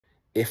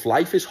If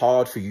life is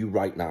hard for you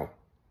right now,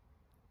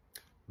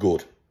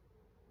 good.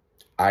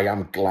 I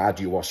am glad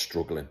you are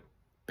struggling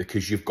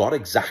because you've got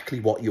exactly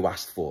what you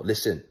asked for.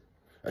 Listen,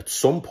 at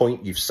some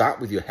point you've sat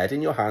with your head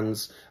in your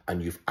hands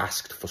and you've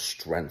asked for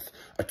strength.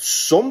 At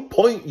some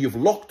point you've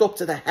looked up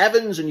to the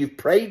heavens and you've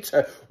prayed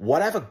to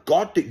whatever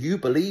God that you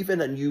believe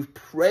in, and you've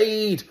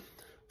prayed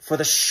for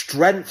the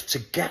strength to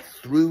get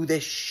through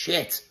this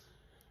shit.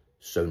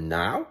 So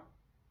now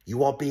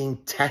you are being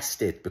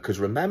tested, because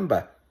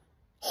remember,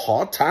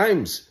 hard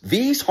times,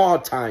 these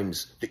hard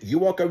times that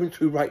you are going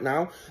through right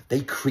now,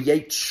 they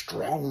create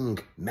strong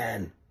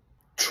men.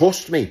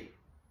 Trust me,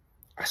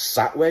 I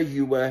sat where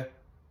you were.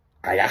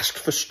 I asked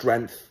for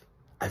strength.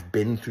 I've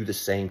been through the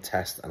same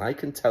test, and I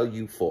can tell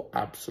you for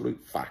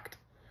absolute fact,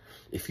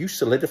 if you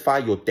solidify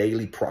your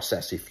daily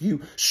process, if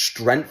you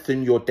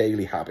strengthen your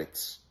daily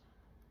habits,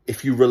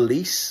 if you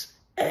release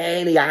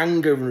any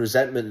anger and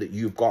resentment that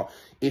you've got,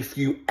 if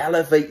you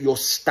elevate your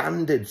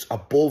standards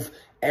above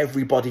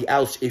everybody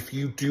else, if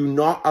you do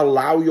not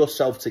allow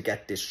yourself to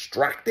get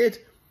distracted,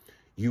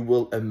 you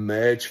will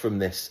emerge from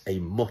this a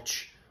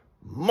much,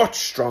 much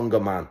stronger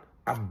man.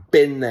 I've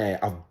been there.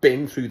 I've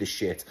been through the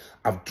shit.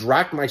 I've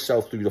dragged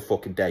myself through the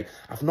fucking day.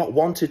 I've not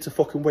wanted to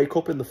fucking wake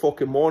up in the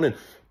fucking morning,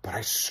 but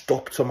I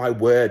stuck to my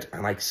word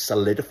and I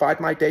solidified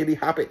my daily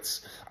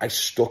habits. I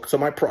stuck to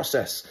my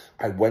process.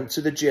 I went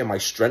to the gym. I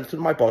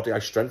strengthened my body. I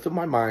strengthened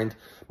my mind.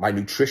 My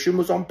nutrition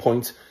was on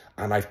point,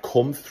 and I've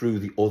come through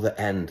the other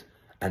end.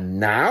 And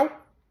now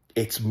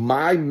it's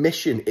my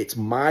mission. It's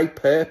my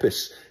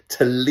purpose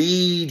to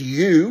lead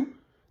you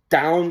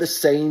down the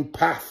same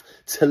path,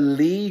 to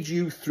lead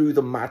you through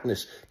the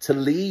madness, to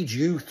lead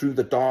you through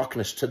the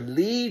darkness, to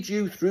lead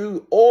you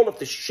through all of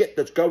the shit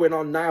that's going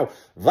on now.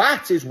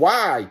 That is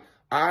why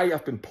I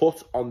have been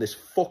put on this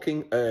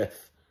fucking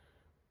earth.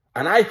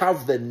 And I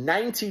have the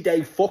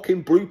 90-day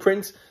fucking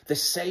blueprint, the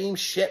same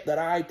shit that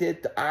I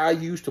did, that I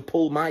used to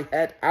pull my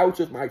head out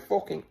of my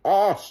fucking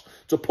arse,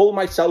 to pull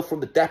myself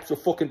from the depths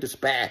of fucking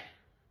despair.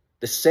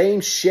 The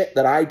same shit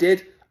that I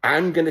did,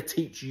 I'm going to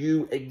teach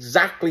you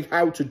exactly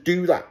how to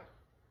do that.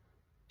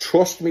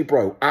 Trust me,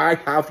 bro, I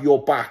have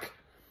your back.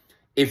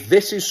 If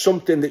this is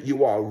something that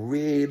you are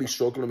really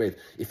struggling with,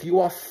 if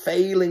you are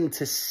failing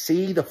to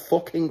see the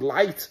fucking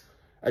light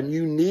and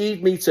you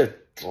need me to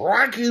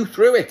drag you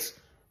through it,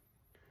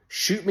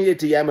 shoot me a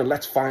DM and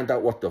let's find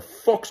out what the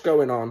fuck's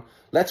going on.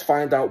 Let's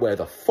find out where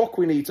the fuck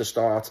we need to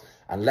start,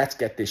 and let's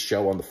get this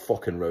show on the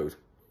fucking road.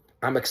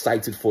 I'm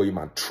excited for you,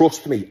 man.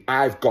 Trust me,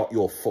 I've got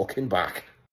your fucking back.